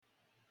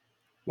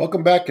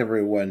Welcome back,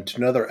 everyone, to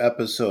another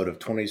episode of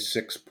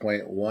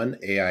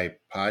 26.1 AI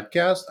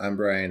Podcast. I'm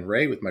Brian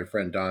Ray with my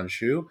friend Don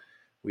Shu.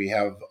 We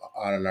have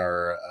on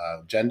our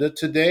agenda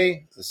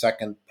today the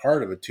second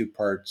part of a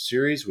two-part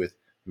series with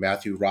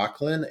Matthew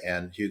Rocklin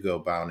and Hugo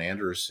Baun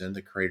Anderson,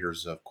 the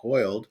creators of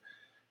Coiled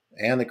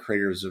and the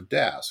creators of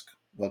Dask.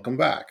 Welcome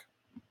back.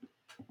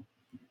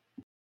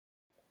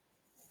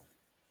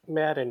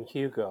 Matt and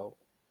Hugo,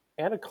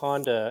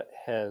 Anaconda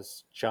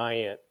has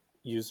giant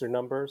user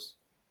numbers,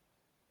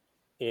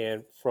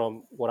 and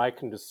from what I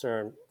can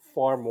discern,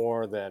 far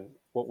more than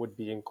what would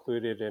be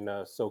included in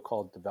a so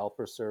called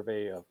developer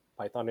survey of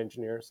Python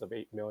engineers of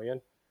 8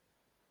 million.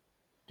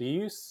 Do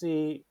you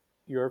see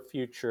your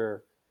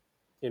future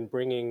in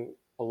bringing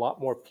a lot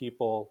more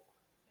people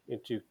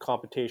into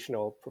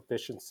computational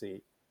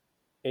proficiency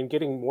and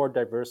getting more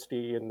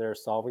diversity in their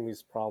solving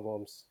these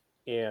problems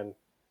and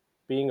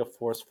being a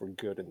force for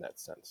good in that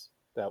sense?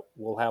 That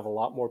we'll have a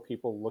lot more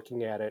people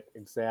looking at it,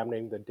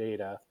 examining the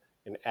data,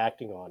 and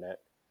acting on it.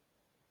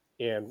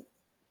 And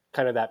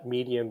kind of that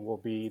median will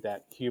be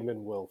that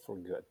human will for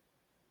good.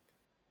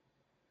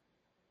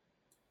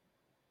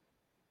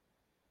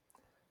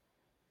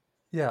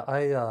 Yeah,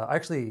 I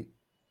actually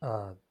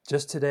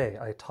just today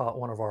I taught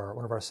one of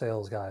our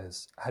sales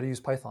guys how to use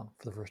Python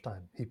for the first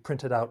time. He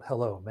printed out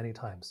hello many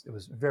times. It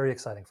was very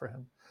exciting for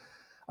him.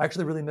 I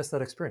actually really missed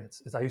that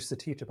experience. I used to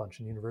teach a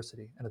bunch in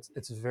university, and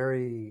it's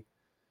very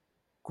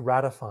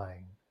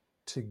gratifying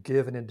to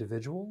give an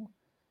individual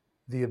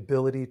the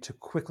ability to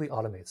quickly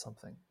automate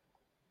something.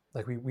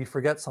 Like we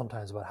forget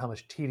sometimes about how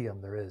much tedium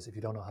there is if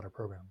you don't know how to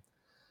program.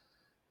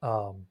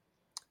 Um,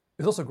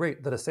 it's also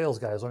great that a sales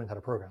guy is learning how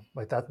to program.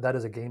 Like that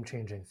is a game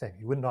changing thing.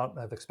 You would not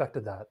have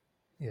expected that,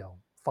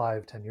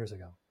 5, 10 years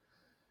ago.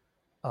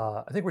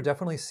 I think we're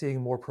definitely seeing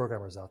more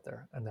programmers out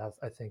there, and that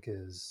I think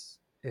is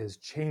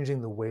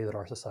changing the way that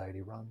our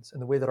society runs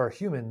and the way that our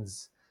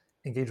humans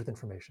engage with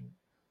information.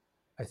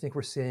 I think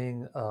we're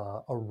seeing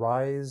a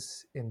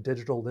rise in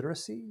digital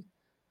literacy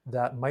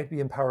that might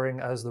be empowering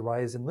as the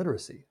rise in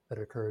literacy that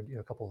occurred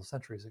a couple of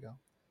centuries ago,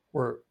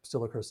 or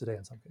still occurs today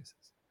in some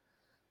cases.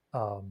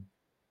 Um,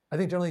 I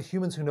think generally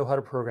humans who know how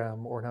to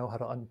program or know how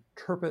to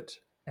interpret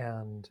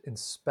and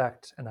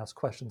inspect and ask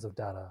questions of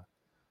data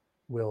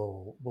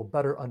will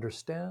better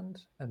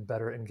understand and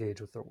better engage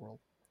with their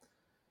world.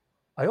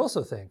 I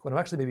also think what I'm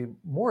actually maybe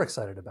more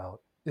excited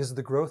about is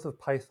the growth of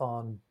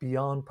Python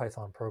beyond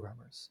Python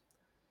programmers.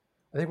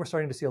 I think we're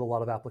starting to see a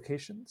lot of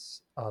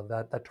applications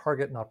that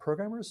target not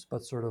programmers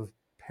but sort of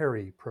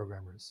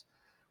peri-programmers.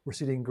 We're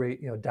seeing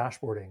great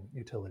dashboarding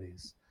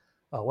utilities.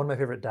 One of my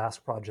favorite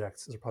Dask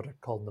projects is a project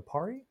called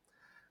Napari,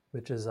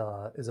 which is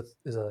a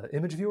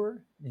image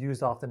viewer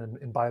used often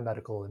in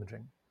biomedical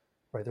imaging.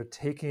 Right, they're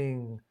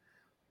taking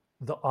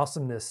the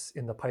awesomeness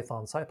in the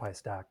Python SciPy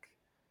stack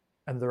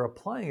and they're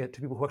applying it to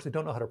people who actually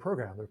don't know how to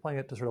program. They're applying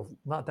it to sort of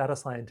not data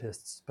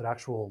scientists, but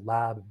actual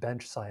lab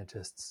bench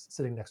scientists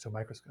sitting next to a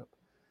microscope.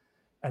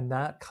 And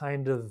that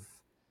kind of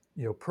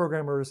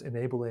programmers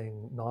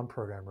enabling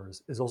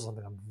non-programmers is also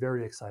something I'm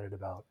very excited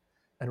about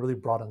and really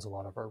broadens a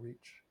lot of our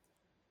reach.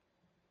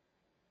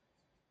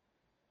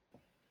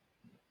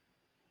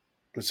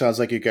 It sounds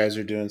like you guys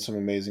are doing some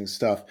amazing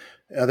stuff.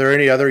 Are there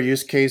any other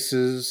use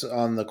cases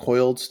on the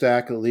coiled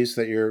stack, at least,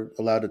 that you're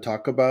allowed to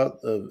talk about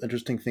of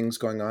interesting things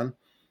going on?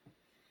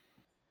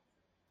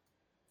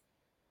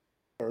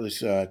 Or at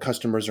least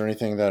customers or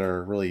anything that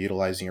are really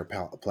utilizing your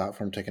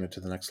platform, taking it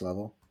to the next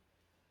level?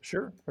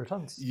 Sure, there are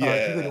tons. Hugo, do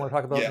you Yeah, want to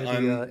talk about yeah,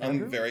 maybe I'm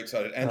Andrew? very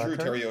excited. Andrew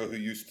Terry? Terrio, who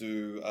used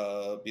to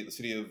be at the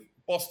City of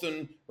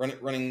Boston,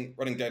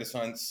 running data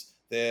science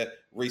there,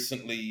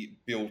 recently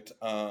built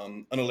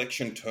an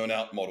election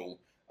turnout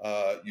model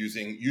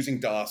using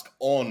Dask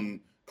on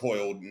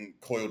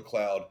Coiled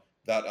Cloud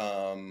that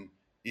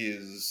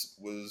is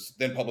was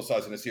then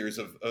publicized in a series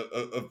of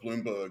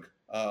Bloomberg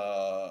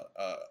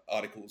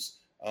articles,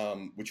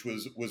 which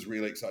was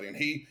really exciting. And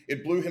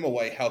it blew him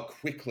away how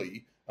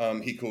quickly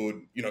he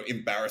could,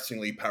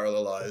 embarrassingly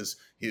parallelize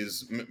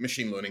his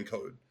machine learning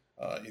code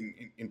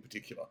in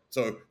particular.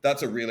 So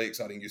that's a really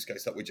exciting use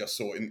case that we just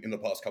saw in the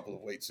past couple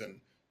of weeks and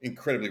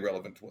incredibly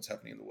relevant to what's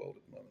happening in the world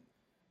at the moment.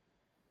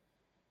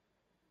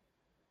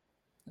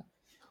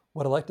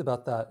 What I liked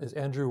about that is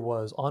Andrew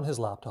was on his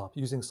laptop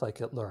using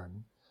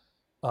scikit-learn.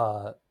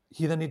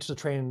 He then needs to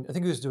train. I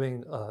think he was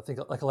doing,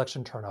 like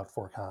election turnout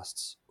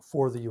forecasts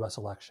for the U.S.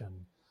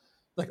 election,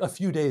 like a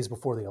few days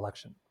before the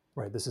election.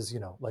 Right. This is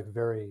like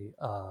very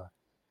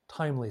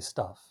timely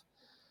stuff.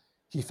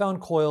 He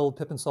found Coil,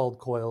 pip installed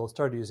Coil,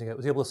 started using it,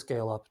 was able to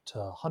scale up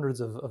to hundreds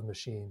of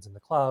machines in the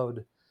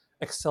cloud,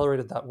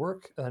 accelerated that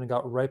work, and then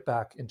got right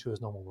back into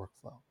his normal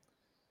workflow.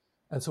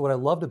 And so what I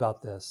loved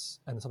about this,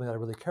 and something that I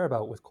really care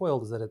about with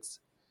Coiled, is that it's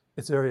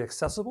very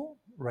accessible,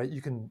 right?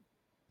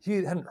 He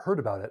hadn't heard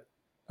about it,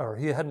 or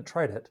he hadn't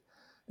tried it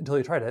until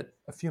he tried it.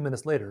 A few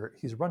minutes later,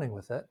 he's running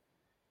with it.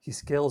 He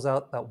scales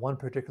out that one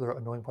particular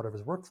annoying part of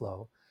his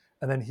workflow,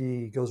 and then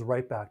he goes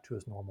right back to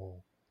his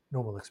normal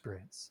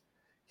experience.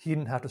 He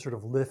didn't have to sort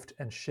of lift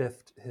and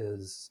shift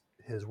his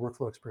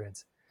workflow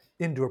experience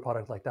into a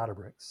product like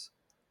Databricks,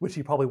 which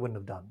he probably wouldn't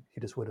have done.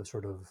 He just would have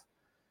sort of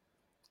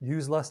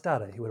used less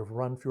data. He would have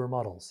run fewer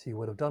models. He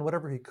would have done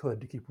whatever he could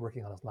to keep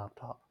working on his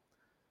laptop.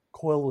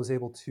 Coil was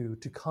able to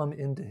come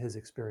into his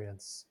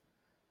experience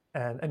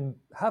and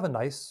have a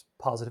nice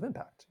positive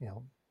impact.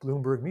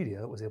 Bloomberg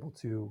Media was able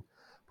to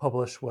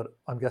publish what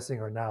I'm guessing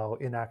are now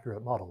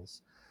inaccurate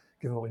models,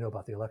 given what we know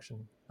about the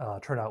election.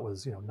 Turnout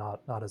was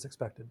not as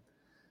expected.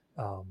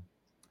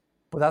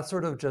 But that's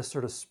sort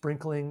of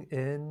sprinkling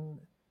in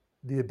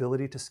the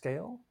ability to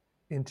scale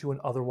into an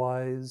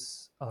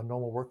otherwise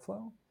normal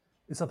workflow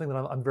is something that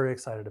I'm very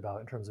excited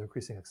about in terms of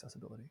increasing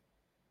accessibility.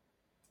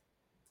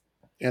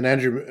 And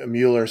Andrew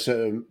Mueller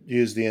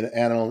used the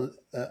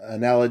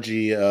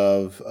analogy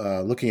of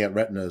looking at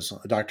retinas.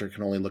 A doctor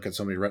can only look at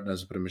so many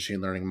retinas, but a machine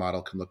learning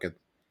model can look at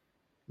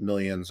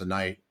millions a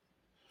night.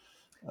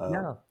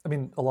 Yeah, I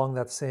mean, along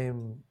that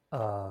same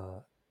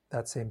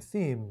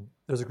theme,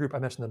 there's a group I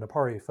mentioned, the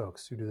Napari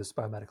folks who do this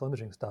biomedical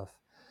imaging stuff.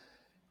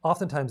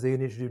 Oftentimes, they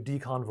need to do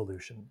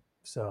deconvolution.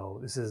 So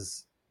this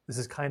is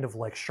kind of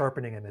like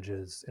sharpening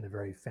images in a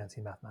very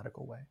fancy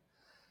mathematical way,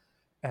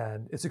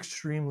 and it's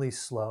extremely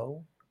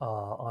slow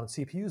on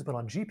CPUs, but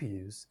on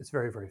GPUs, it's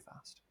very, very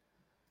fast.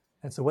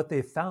 And so what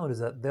they've found is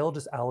that they'll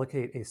just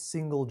allocate a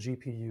single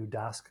GPU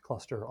Dask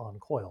cluster on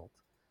Coiled.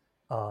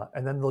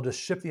 And then they'll just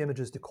ship the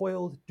images to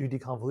Coiled, do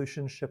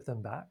deconvolution, ship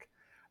them back.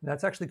 And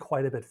that's actually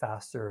quite a bit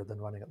faster than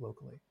running it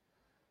locally.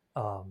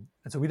 And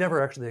so we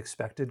never actually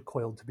expected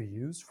Coiled to be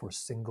used for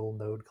single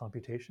node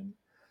computation,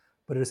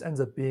 but it just ends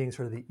up being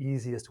sort of the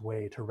easiest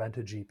way to rent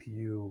a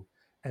GPU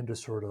and to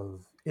sort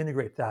of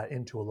integrate that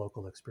into a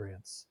local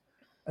experience.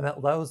 And that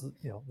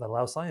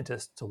allows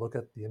scientists to look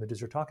at the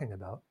images you're talking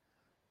about,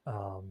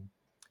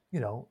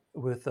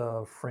 with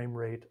a frame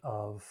rate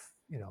of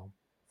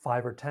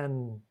 5 or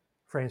 10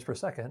 frames per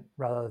second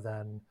rather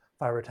than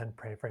 5 or 10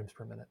 frames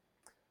per minute.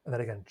 And that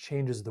again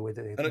changes the way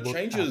that they and it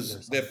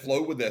changes their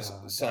flow with their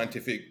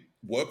scientific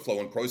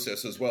workflow and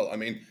process as well. I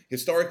mean,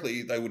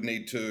 historically they would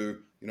need to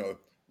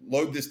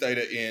load this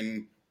data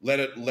in, let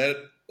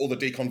all the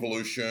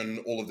deconvolution,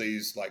 all of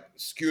these like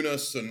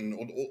skewness and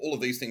all of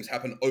these things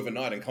happen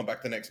overnight and come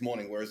back the next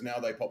morning. Whereas now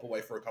they pop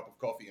away for a cup of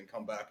coffee and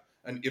come back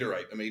and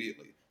iterate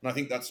immediately. And I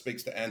think that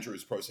speaks to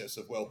Andrew's process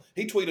as well.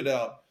 He tweeted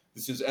out,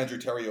 this is Andrew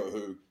Theriault,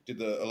 who did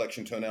the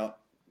election turnout,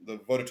 the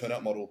voter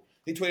turnout model.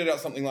 He tweeted out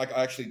something like,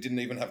 I actually didn't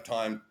even have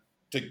time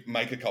to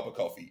make a cup of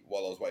coffee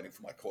while I was waiting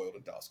for my Coiled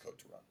and Dask code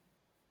to run,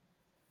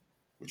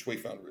 which we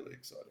found really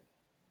exciting.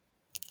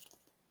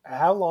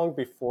 How long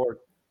before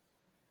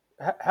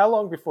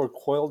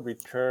Coiled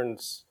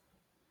returns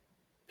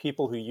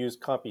people who use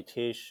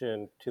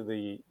computation to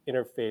the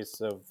interface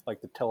of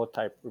like the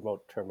teletype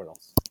remote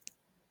terminals?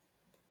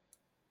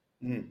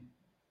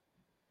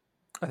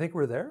 I think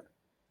we're there.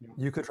 Yeah.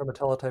 You could, from a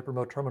teletype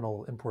remote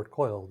terminal, import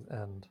Coiled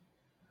and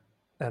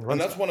run. And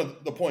that's one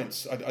of the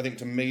points, I think,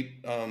 to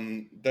meet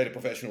data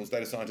professionals,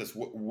 data scientists,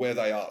 where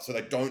they are, so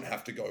they don't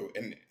have to go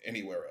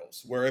anywhere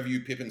else. Wherever you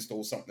pip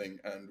install something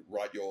and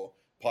write your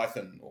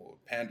Python or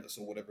Pandas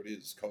or whatever it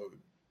is code,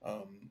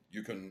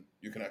 you can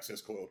access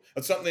Coiled.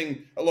 It's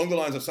something along the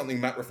lines of something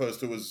Matt refers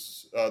to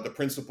as the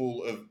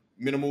principle of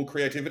minimal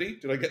creativity.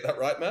 Did I get that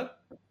right, Matt?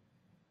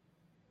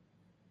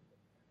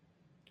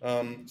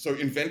 So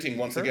inventing,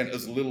 once again,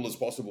 as little as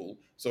possible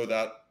so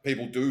that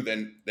people do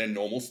then their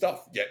normal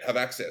stuff, yet have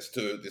access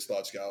to this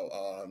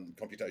large-scale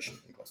computation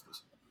in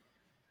clusters.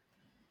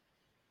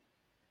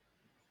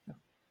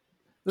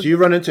 Do you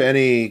run into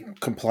any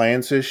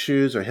compliance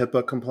issues or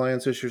HIPAA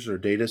compliance issues or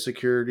data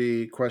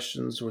security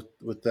questions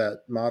with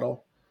that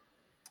model?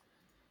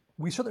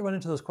 We certainly run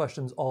into those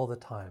questions all the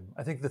time.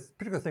 I think the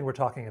particular thing we're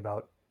talking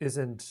about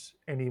isn't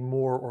any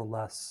more or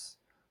less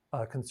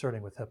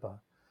concerning with HIPAA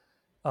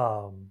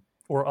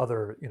or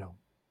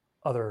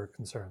other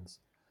concerns.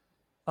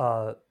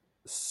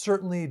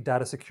 Certainly,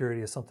 data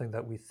security is something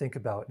that we think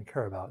about and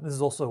care about. And this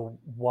is also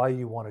why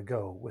you want to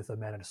go with a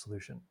managed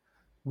solution.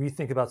 We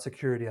think about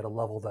security at a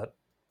level that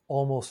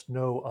almost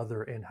no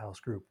other in-house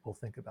group will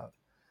think about.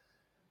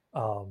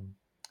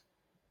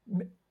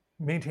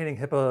 Maintaining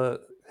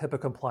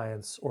HIPAA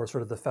compliance, or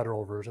sort of the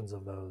federal versions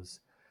of those,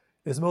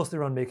 is mostly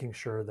around making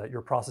sure that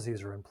your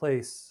processes are in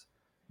place,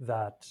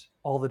 that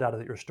all the data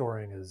that you're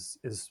storing is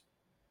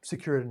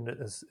secured in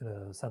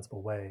a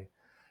sensible way,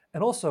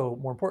 and also,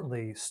 more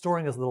importantly,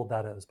 storing as little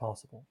data as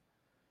possible.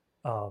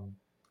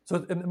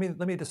 So, I mean,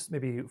 let me just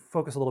maybe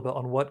focus a little bit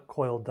on what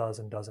Coiled does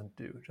and doesn't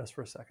do, just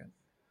for a second.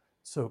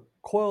 So,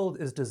 Coiled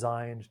is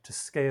designed to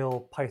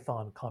scale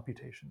Python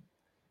computation.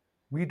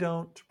 We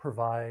don't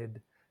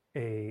provide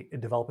a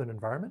development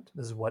environment.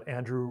 This is what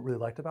Andrew really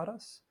liked about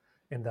us,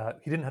 in that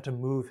he didn't have to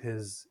move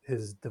his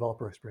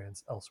developer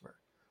experience elsewhere.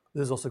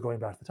 This is also going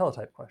back to the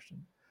teletype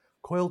question.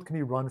 Coiled can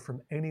be run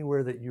from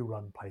anywhere that you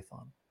run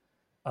Python.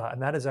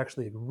 And that is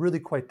actually really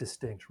quite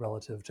distinct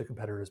relative to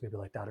competitors maybe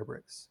like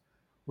Databricks,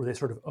 where they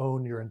sort of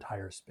own your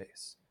entire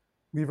space.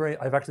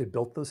 I've actually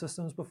built those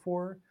systems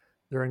before.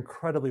 They're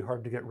incredibly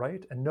hard to get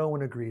right, and no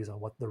one agrees on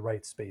what the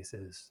right space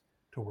is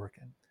to work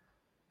in.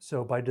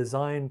 So by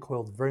design,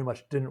 Coiled very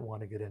much didn't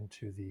want to get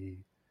into the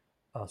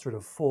sort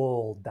of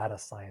full data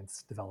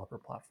science developer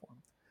platform.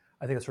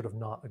 I think it's sort of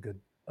not a good,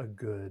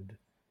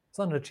 it's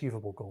not an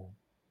achievable goal.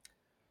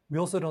 We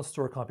also don't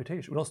store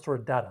computation. We don't store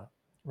data,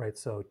 right?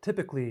 So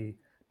typically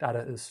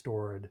data is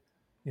stored,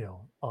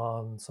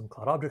 on some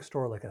cloud object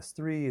store like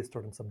S3. It's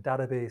stored in some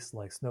database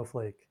like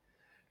Snowflake,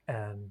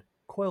 and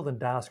Coiled and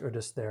Dask are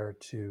just there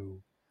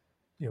to,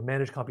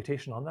 manage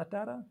computation on that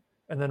data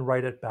and then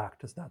write it back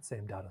to that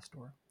same data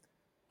store.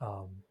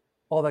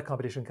 All that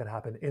computation can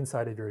happen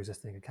inside of your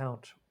existing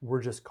account.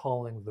 We're just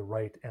calling the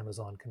right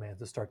Amazon commands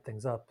to start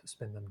things up,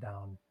 spin them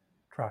down,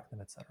 track them,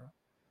 etc.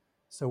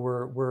 So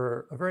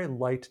we're a very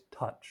light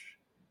touch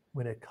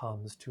when it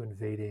comes to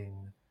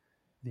invading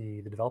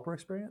the developer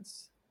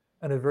experience,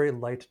 and a very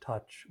light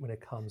touch when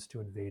it comes to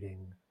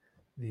invading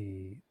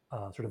the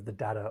sort of the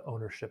data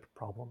ownership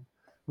problem,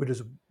 which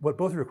is what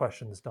both of your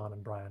questions, Don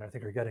and Brian, I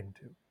think are getting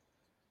to.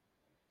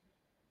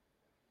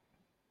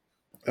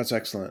 That's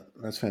excellent.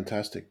 That's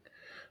fantastic.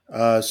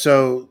 Just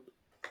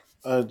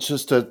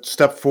a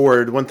step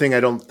forward, one thing I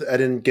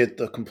didn't get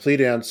the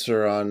complete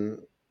answer on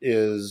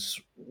is,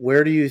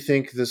 where do you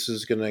think this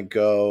is going to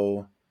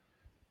go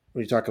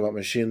when you talk about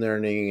machine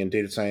learning and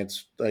data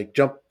science? Like,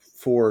 jump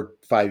forward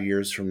 5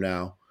 years from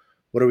now,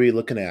 what are we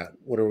looking at?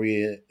 What are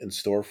we in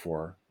store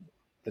for?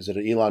 Is it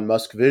an Elon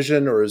Musk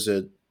vision, or is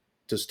it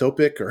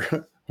dystopic,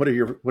 or what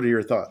are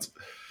your thoughts?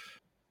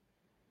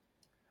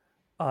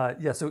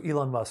 So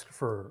Elon Musk,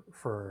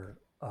 for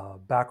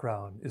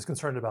background, is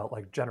concerned about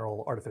like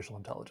general artificial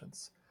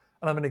intelligence,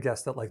 and I'm going to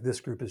guess that like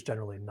this group is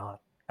generally not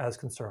as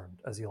concerned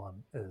as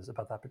Elon is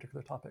about that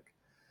particular topic.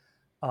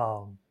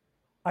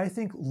 I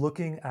think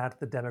looking at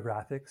the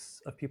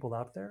demographics of people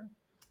out there,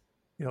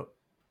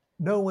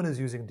 no one is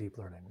using deep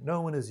learning.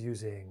 No one is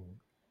using,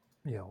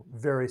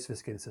 very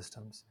sophisticated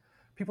systems.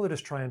 People are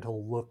just trying to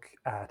look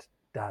at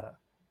data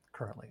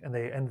currently,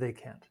 and they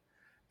can't.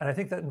 And I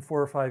think that in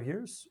 4 or 5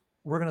 years,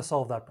 we're going to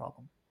solve that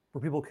problem,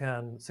 where people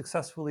can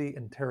successfully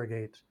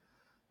interrogate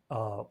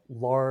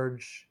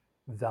large,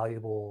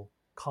 valuable,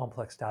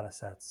 complex data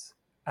sets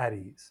at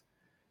ease.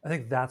 I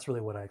think that's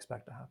really what I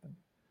expect to happen.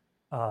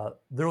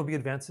 There will be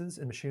advances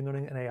in machine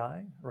learning and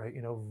AI, right?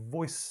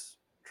 Voice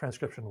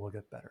transcription will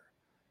get better.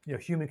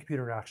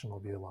 Human-computer interaction will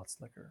be a lot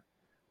slicker.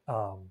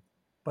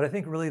 But I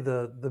think really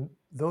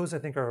those I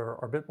think are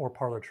a bit more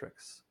parlor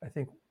tricks. I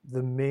think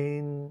the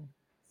main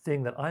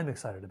thing that I'm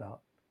excited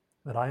about,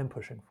 that I am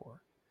pushing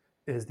for,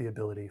 is the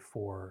ability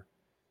for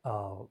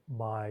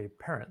my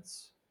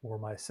parents or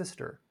my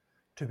sister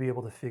to be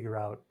able to figure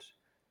out,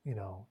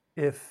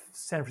 if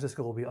San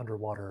Francisco will be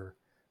underwater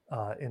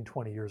in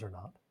 20 years or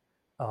not,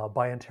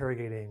 by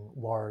interrogating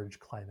large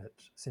climate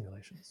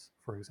simulations,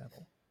 for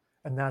example.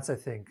 And that's, I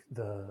think,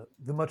 the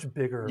much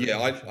bigger. Yeah,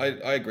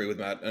 I agree with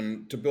Matt.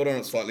 And to build on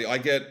it slightly, I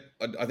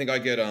think I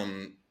get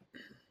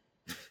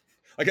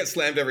I get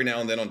slammed every now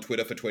and then on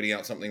Twitter for tweeting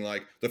out something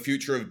like, the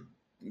future of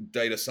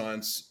data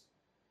science,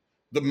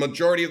 the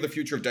majority of the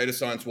future of data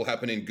science will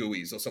happen in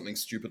GUIs or something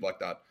stupid like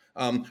that.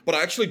 But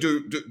I actually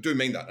do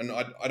mean that. And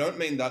I don't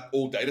mean that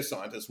all data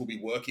scientists will be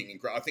working.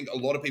 I think a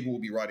lot of people will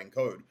be writing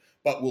code,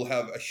 but we'll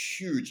have a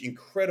huge,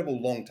 incredible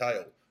long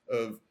tail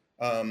of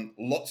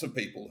lots of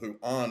people who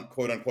aren't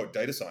quote unquote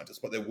data scientists,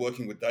 but they're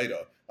working with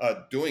data,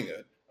 doing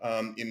it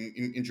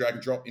in drag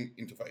and drop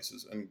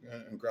interfaces and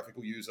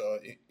graphical user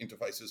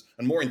interfaces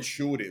and more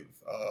intuitive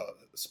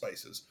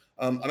spaces.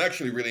 I'm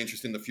actually really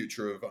interested in the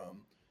future of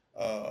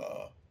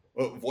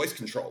voice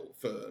control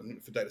for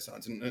data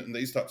science and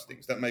these types of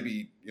things. That may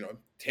be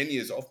 10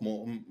 years off,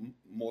 more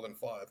than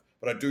 5.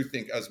 But I do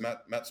think, as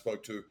Matt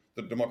spoke to,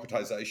 the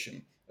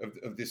democratization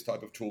of this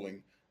type of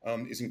tooling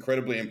is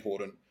incredibly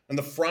important, and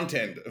the front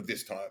end of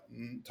this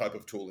type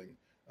of tooling.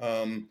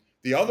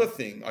 The other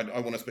thing I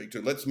want to speak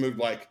to, let's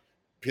move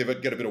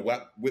pivot, get a bit of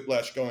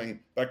whiplash going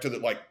back to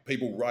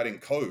people writing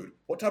code.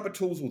 What type of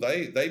tools will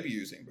they be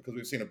using? Because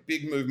we've seen a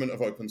big movement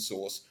of open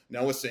source.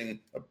 Now we're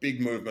seeing a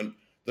big movement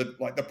that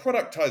the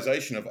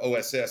productization of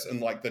OSS and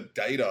the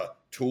data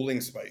tooling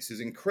space is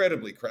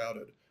incredibly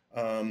crowded.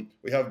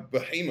 We have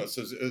behemoths,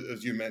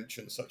 as you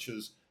mentioned, such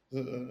as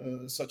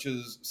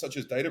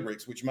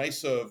Databricks, which may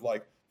serve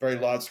very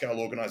large scale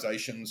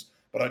organizations,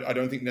 but I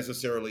don't think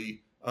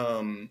necessarily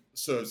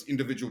serves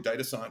individual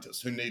data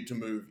scientists who need to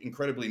move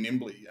incredibly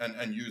nimbly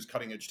and use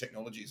cutting edge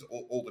technologies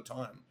all the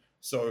time.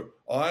 So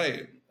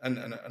I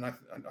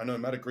know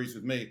Matt agrees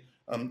with me,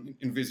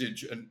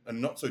 envisage a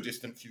not so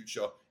distant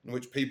future in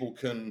which people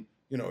can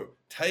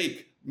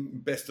take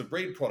best of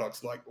breed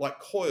products like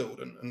Coiled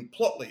and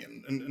Plotly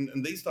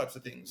and these types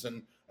of things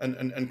and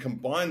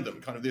combine them,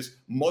 kind of this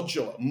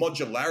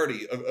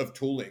modularity of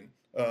tooling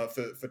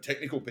for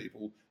technical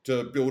people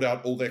to build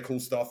out all their cool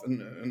stuff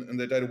and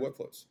their data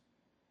workflows.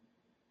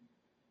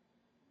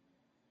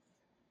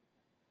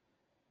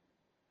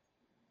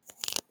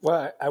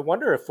 Well, I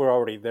wonder if we're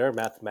already there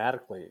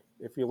mathematically.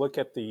 If you look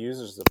at the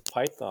users of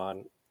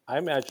Python, I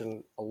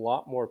imagine a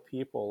lot more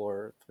people,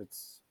 or if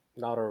it's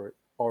not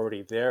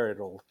already there,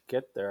 it'll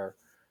get there,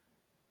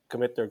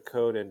 commit their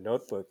code in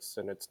notebooks,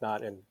 and it's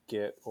not in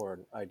Git or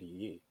an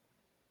IDE.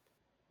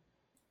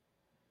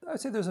 I'd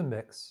say there's a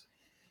mix.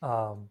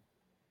 I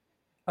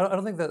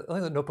don't think that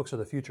notebooks are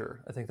the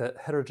future. I think that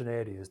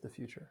heterogeneity is the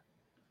future.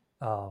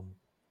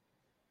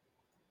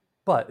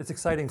 But it's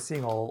exciting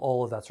seeing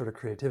all of that sort of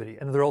creativity,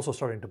 and they're also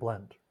starting to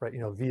blend, right?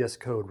 VS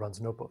Code runs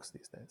notebooks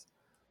these days.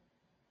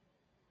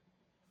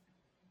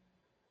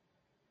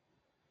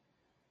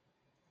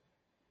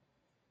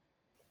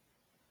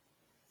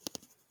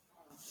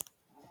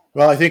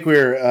 Well, I think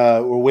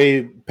we're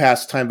way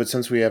past time, but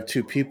since we have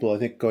two people, I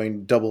think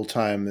going double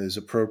time is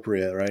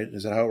appropriate, right?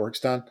 Is that how it works,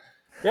 Don?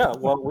 Yeah,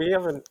 well, we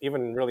haven't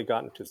even really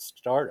gotten to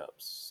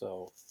startups.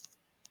 So,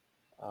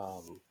 I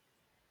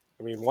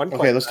mean, one Okay,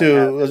 question let's I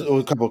have do is,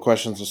 a couple of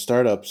questions of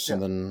startups, yeah.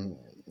 and then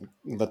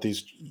let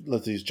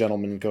these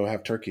gentlemen go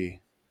have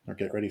turkey or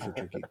get ready for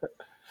turkey.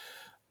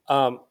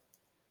 Um,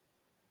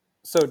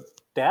 so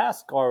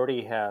Dask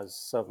already has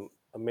some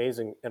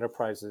amazing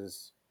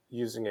enterprises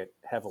using it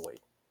heavily.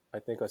 I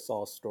think I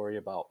saw a story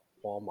about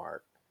Walmart.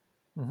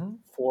 Mm-hmm.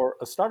 For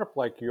a startup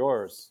like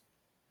yours,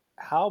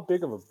 how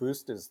big of a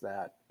boost is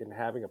that in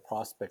having a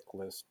prospect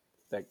list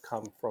that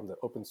come from the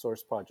open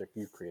source project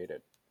you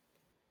created?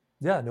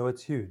 Yeah, no,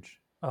 it's huge.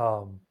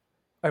 I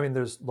mean,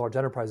 there's large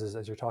enterprises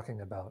as you're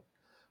talking about,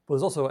 but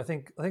there's also I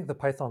think the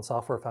Python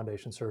Software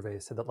Foundation survey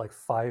said that like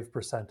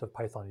 5% of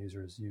Python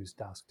users use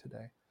Dask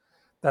today.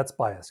 That's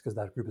biased because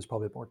that group is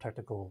probably more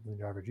technical than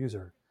your average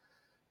user,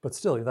 but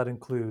still, that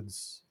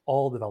includes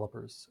all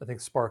developers. I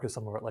think Spark is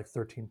somewhere at like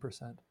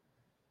 13%.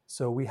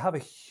 So we have a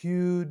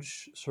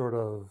huge sort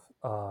of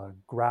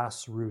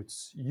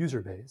grassroots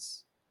user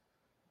base.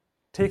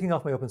 Taking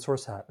off my open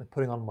source hat and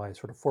putting on my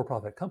sort of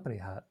for-profit company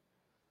hat,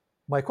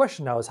 my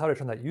question now is how to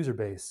turn that user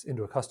base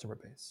into a customer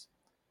base,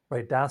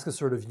 right? Dask is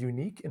sort of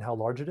unique in how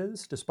large it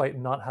is, despite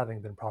not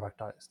having been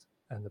productized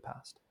in the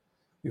past.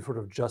 We've sort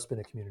of just been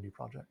a community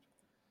project.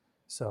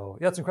 So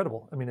yeah, it's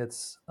incredible. I mean,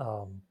 it's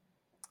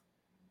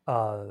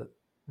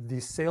the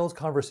sales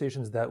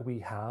conversations that we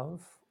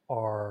have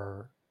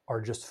are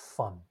just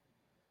fun.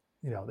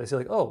 They say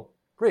like, oh,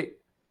 great,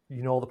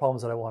 you know all the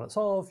problems that I want to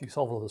solve. You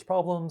solve all those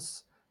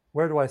problems.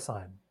 Where do I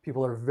sign?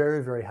 People are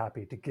very, very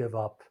happy to give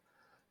up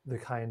the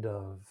kind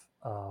of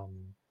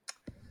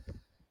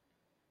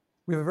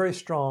we have a very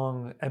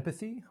strong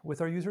empathy with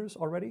our users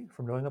already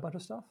from knowing a bunch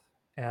of stuff,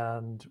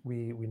 and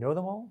we know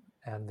them all,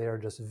 and they are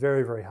just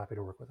very, very happy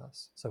to work with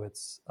us. So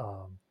it's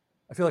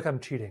I feel like I'm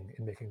cheating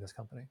in making this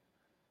company.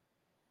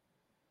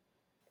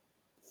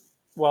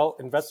 Well,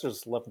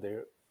 investors love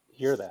to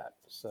hear that.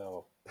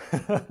 So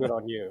good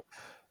on you.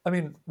 I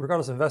mean,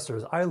 regardless of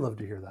investors, I love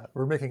to hear that.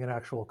 We're making an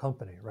actual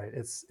company, right?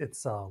 It's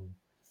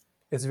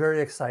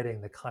very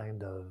exciting the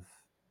kind of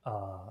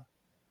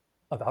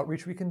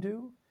outreach we can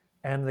do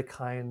and the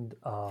kind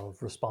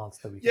of response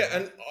that we can Yeah,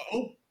 get.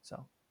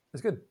 So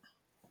it's good.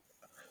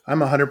 I'm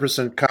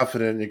 100%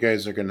 confident you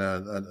guys are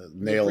gonna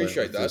nail it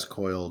appreciate with this that.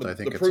 coiled. I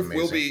think The it's proof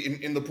will amazing.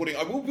 be in the pudding.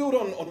 I will build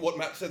on what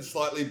Matt said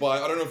slightly by,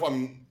 I don't know if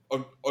I'm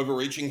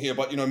overreaching here,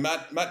 but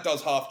Matt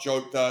does half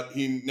joke that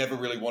he never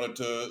really wanted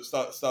to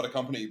start a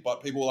company,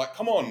 but people are like,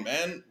 come on,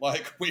 man,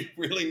 like we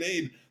really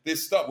need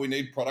this stuff. We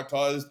need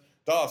productized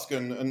Dask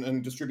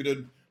and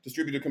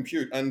distributed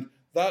compute, and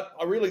that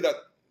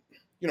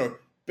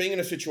being in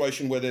a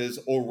situation where there's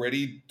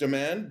already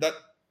demand, that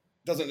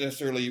doesn't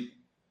necessarily,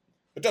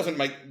 it doesn't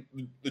make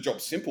the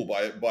job simple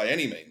by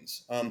any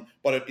means,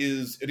 but it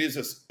is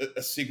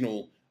a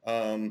signal,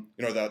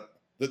 that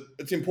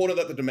it's important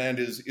that the demand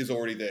is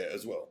already there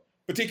as well.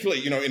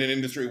 Particularly, in an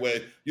industry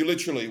where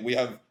we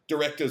have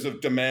directors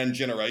of demand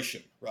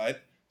generation, right?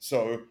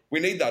 So we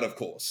need that, of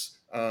course.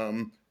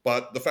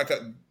 But the fact that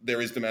there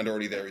is demand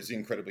already there is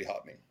incredibly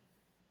heartening.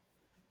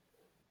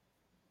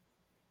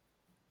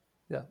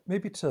 Yeah,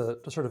 maybe to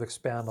sort of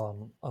expand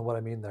on what I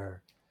mean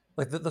there,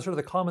 like the sort of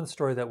the common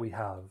story that we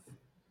have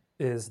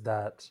is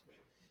that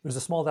there's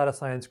a small data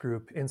science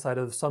group inside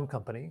of some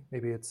company.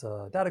 Maybe it's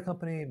a data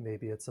company,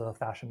 maybe it's a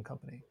fashion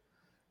company,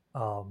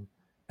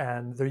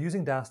 and they're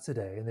using Dask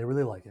today, and they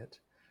really like it.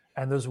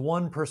 And there's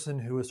one person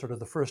who is sort of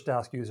the first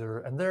Dask user,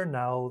 and they're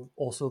now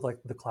also like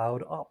the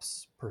cloud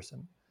ops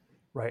person,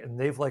 right? And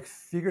they've like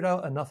figured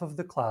out enough of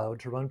the cloud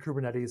to run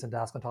Kubernetes and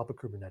Dask on top of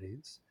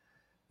Kubernetes.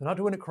 They're not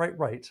doing it quite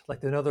right.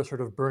 Like they know they're sort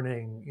of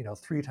burning,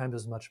 3 times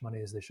as much money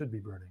as they should be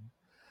burning.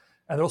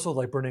 And they're also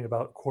like burning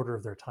about a quarter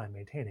of their time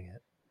maintaining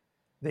it.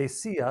 They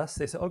see us,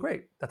 they say, oh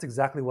great, that's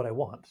exactly what I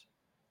want.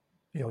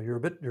 You're a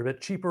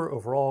bit cheaper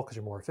overall because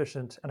you're more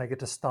efficient, and I get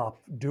to stop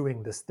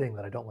doing this thing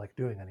that I don't like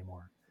doing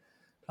anymore.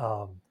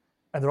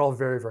 And they're all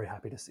very, very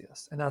happy to see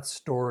us. And that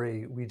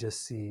story we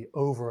just see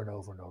over and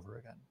over and over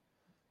again.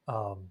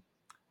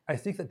 I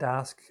think that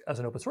Dask as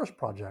an open source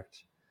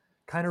project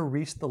kind of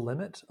reached the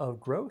limit of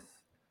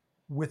growth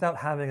without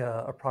having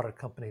a product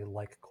company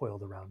like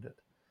coiled around it.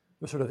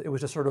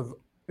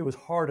 It was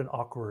hard and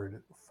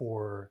awkward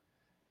for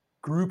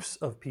groups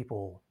of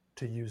people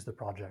to use the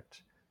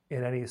project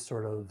in any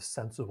sort of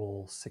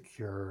sensible,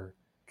 secure,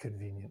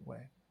 convenient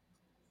way.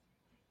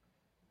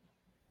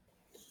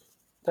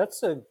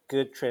 That's a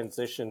good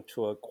transition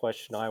to a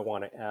question I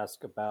want to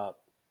ask about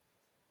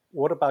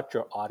what about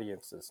your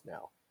audiences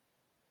now?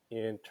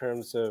 In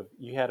terms of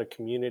you had a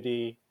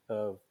community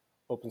of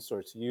open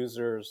source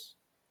users,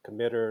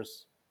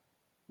 committers.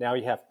 Now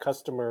you have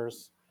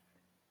customers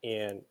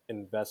and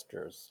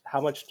investors. How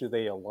much do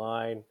they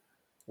align?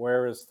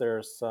 Where is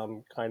there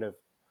some kind of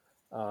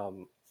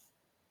um,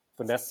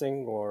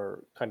 finessing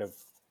or kind of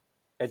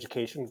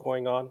education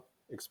going on?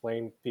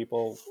 Explain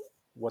people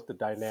what the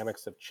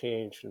dynamics have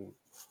changed and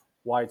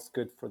why it's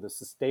good for the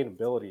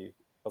sustainability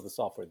of the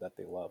software that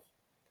they love.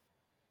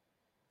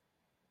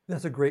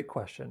 That's a great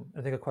question.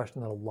 I think a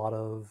question that a lot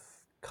of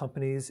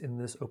companies in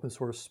this open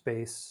source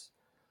space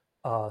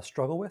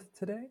struggle with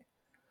today.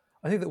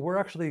 I think that we're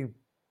actually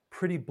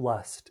pretty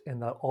blessed in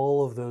that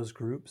all of those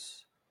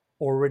groups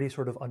already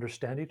sort of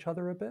understand each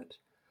other a bit,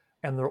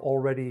 and they're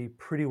already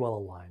pretty well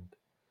aligned.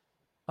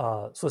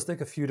 So let's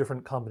take a few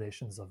different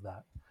combinations of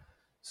that.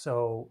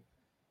 So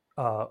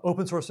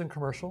open source and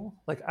commercial,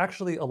 like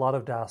actually a lot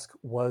of Dask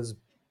was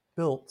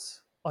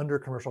built under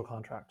commercial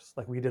contracts.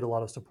 Like we did a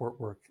lot of support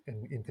work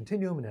in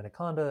Continuum and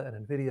Anaconda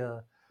and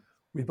NVIDIA.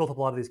 We built up a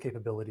lot of these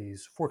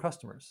capabilities for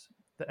customers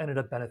that ended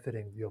up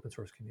benefiting the open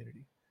source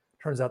community.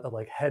 Turns out that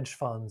like hedge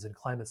funds and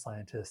climate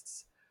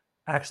scientists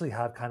actually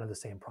have kind of the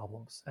same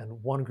problems, and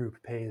one group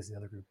pays, the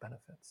other group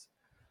benefits.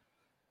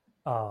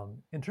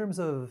 In terms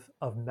of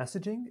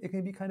messaging, it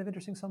can be kind of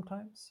interesting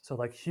sometimes. So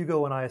like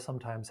Hugo and I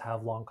sometimes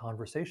have long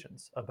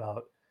conversations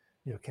about,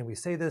 can we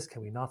say this?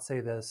 Can we not say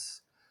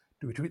this?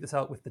 Do we tweet this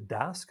out with the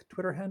Dask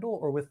Twitter handle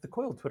or with the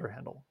Coiled Twitter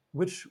handle?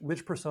 Which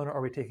persona are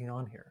we taking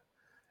on here?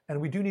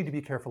 And we do need to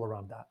be careful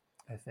around that,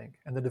 I think.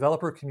 And the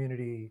developer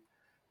community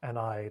and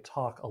I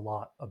talk a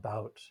lot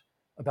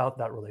about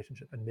that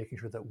relationship and making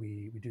sure that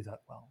we do that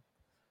well.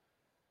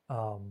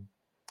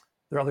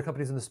 There are other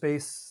companies in the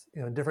space,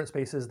 in different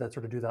spaces that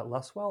sort of do that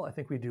less well. I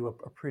think we do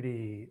a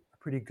pretty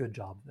good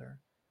job there.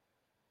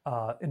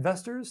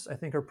 Investors, I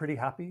think, are pretty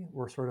happy.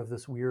 We're sort of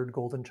this weird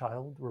golden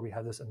child where we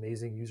have this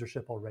amazing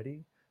usership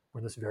already. We're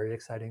in this very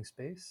exciting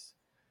space.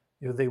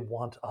 They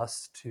want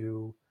us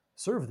to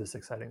serve this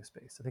exciting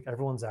space. I think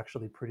everyone's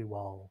pretty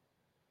well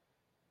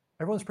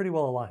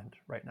aligned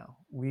right now.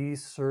 We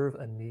serve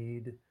a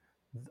need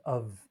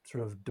of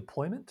sort of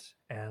deployment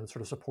and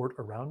sort of support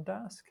around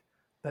Dask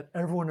that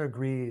everyone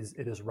agrees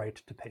it is right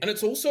to pay. And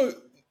it's also,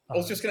 I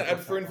was just going to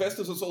add, for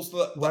investors, it's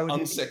also the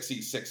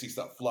unsexy, sexy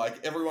stuff.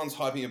 Like everyone's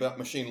hyping about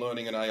machine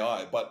learning and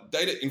AI, but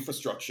data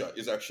infrastructure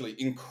is actually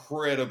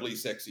incredibly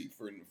sexy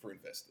for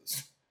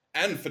investors.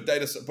 And for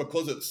data,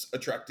 because it's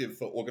attractive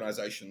for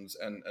organizations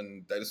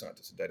and data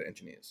scientists and data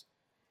engineers.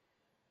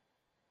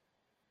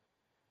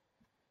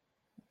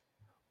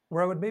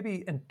 Where I would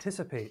maybe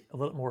anticipate a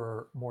little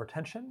more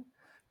tension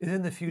is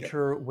in the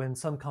future when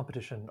some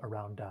competition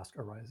around Dask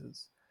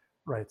arises.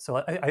 Right.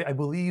 So I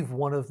believe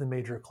one of the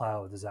major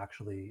clouds is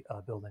actually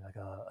building like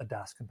a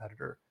Dask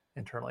competitor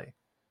internally.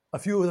 A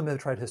few of them have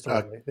tried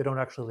historically. They don't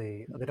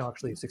actually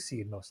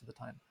succeed most of the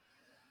time.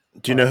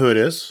 Do you know who it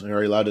is?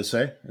 Are you allowed to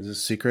say? Is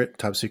this secret?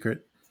 Top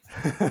secret?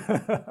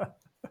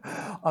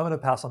 I'm going to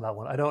pass on that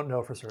one. I don't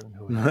know for certain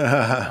who it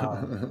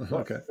is.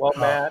 Okay. Well,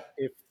 Matt,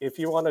 if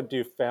you want to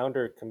do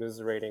founder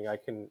commiserating, I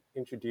can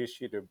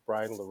introduce you to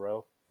Brian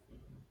LaRoe.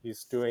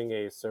 He's doing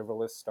a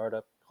serverless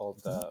startup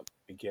called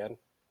Begin.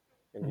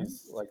 And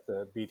he's like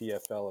the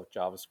BDFL of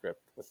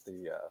JavaScript with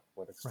the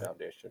Linux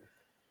Foundation.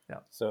 Yeah.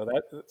 So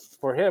that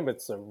for him,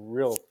 it's a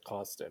real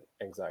constant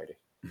anxiety.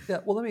 Yeah.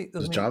 Well,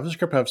 does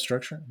JavaScript have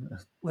structure?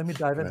 Let me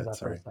dive into that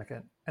for a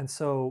second. And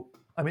so,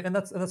 and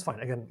that's fine.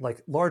 Again,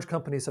 like large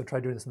companies have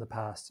tried doing this in the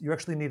past. You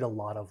actually need a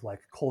lot of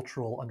like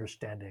cultural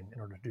understanding in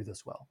order to do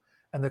this well.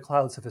 And the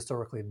clouds have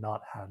historically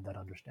not had that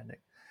understanding.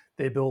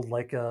 They build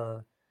like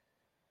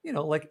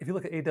like if you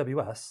look at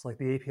AWS, like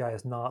the API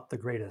is not the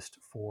greatest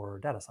for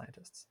data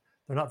scientists.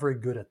 They're not very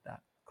good at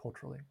that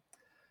culturally.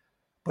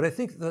 But I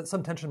think that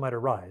some tension might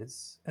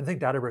arise. And I think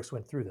Databricks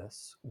went through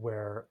this,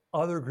 where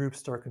other groups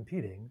start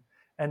competing.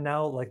 And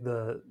now like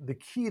the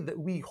key that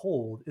we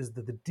hold is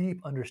the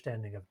deep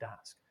understanding of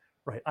Dask,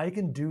 right? I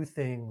can do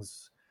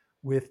things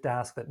with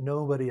Dask that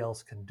nobody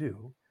else can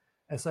do.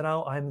 And so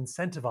now I'm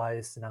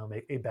incentivized to now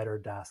make a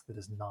better Dask that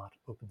is not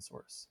open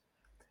source.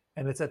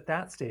 And it's at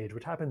that stage,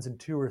 which happens in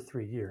 2 or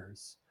 3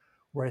 years,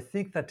 where I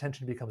think that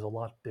tension becomes a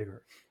lot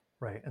bigger.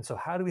 Right. And so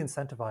how do we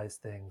incentivize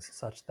things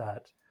such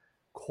that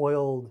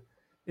Coiled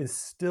is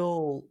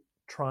still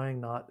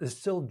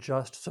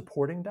just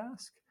supporting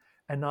Dask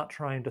and not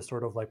trying to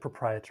sort of like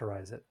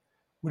proprietarize it,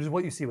 which is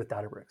what you see with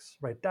Databricks,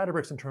 right?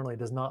 Databricks internally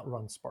does not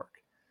run Spark.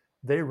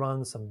 They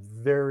run some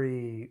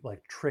very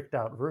like tricked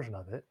out version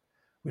of it,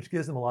 which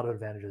gives them a lot of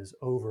advantages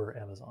over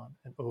Amazon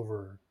and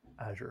over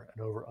Azure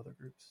and over other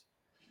groups.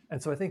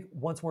 And so I think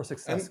once more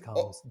success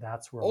comes,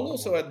 that's where I'll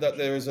also add that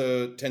there is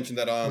a tension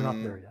that we're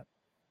not there yet.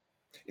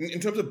 In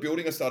terms of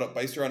building a startup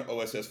based around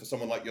OSS for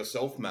someone like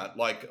yourself, Matt,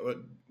 like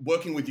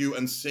working with you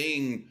and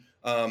seeing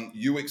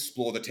you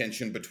explore the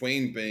tension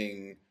between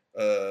being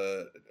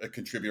a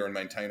contributor and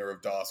maintainer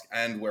of Dask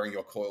and wearing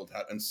your Coiled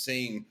hat and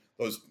seeing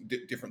those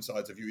different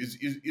sides of you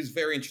is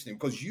very interesting,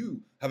 because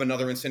you have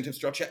another incentive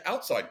structure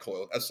outside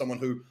Coiled as someone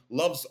who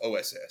loves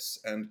OSS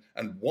and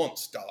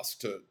wants Dask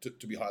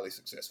to be highly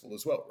successful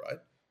as well, right?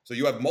 So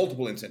you have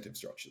multiple incentive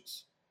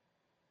structures.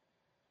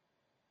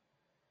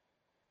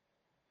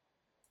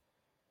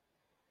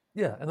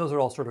 Yeah, and those are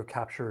all sort of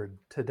captured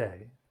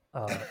today.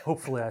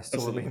 Hopefully, I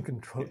still remain in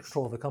Absolutely.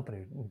 control of the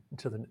company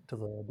to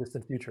the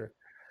distant future.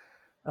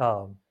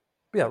 But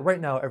yeah,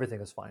 right now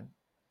everything is fine.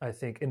 I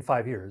think in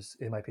 5 years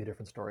it might be a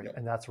different story, Yep.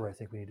 and that's where I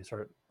think we need to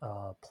start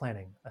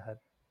planning ahead.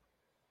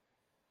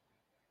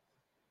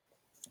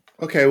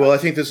 Okay, well, I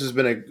think this has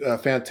been a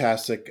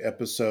fantastic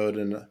episode,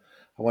 and I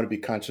want to be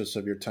conscious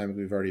of your time.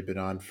 We've already been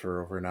on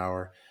for over an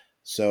hour.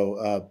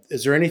 So,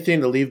 is there anything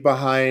to leave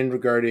behind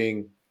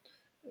regarding,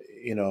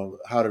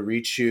 how to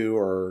reach you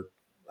or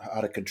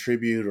how to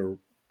contribute, or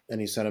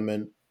any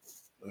sentiment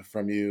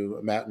from you,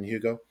 Matt and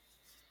Hugo?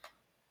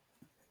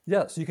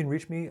 Yeah, so you can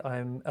reach me.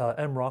 I'm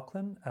M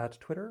Rocklin at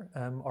Twitter,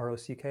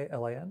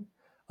 MROCKLIN.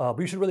 But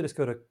you should really just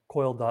go to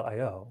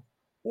coiled.io.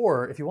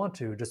 Or if you want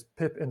to, just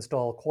pip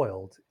install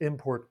coiled,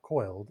 import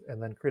coiled,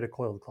 and then create a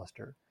coiled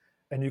cluster.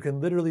 And you can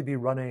literally be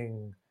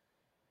running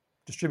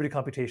distributed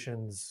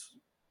computations,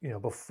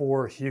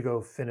 before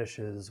Hugo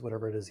finishes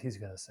whatever it is he's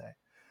going to say.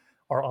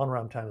 Our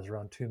on-ramp time is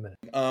around 2 minutes.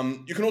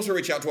 You can also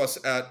reach out to us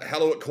at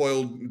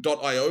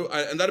hello@coiled.io,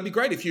 and that'd be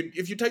great if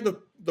you take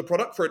the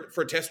product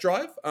for a test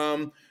drive.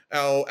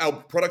 Our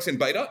product's in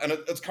beta, and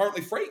it's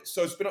currently free.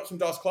 So spin up some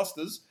Dask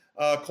clusters,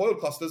 Coiled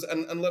clusters,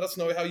 and let us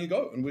know how you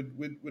go. And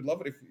we'd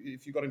love it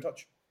if you got in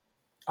touch.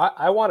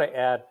 I want to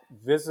add,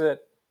 visit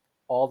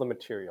all the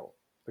material.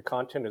 The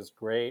content is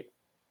great.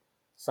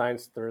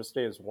 Science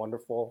Thursday is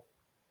wonderful.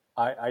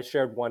 I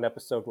shared one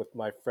episode with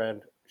my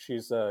friend.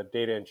 She's a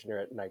data engineer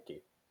at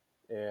Nike.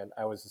 And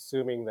I was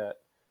assuming that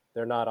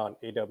they're not on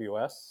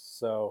AWS.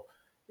 So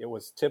it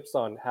was tips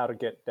on how to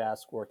get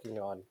Dask working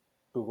on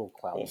Google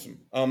Cloud Awesome.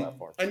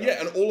 platform. And yeah,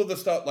 and all of the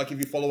stuff, like if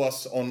you follow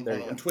us on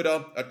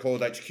Twitter at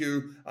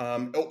CoiledHQ,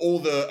 all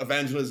the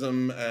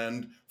evangelism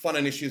and fun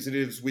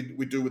initiatives we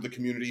do with the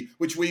community,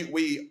 which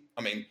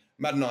I mean,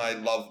 Matt and I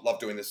love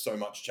doing this so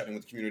much, chatting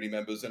with community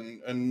members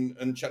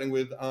and chatting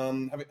with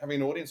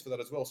having an audience for that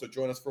as well. So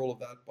join us for all of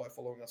that by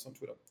following us on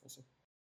Twitter also.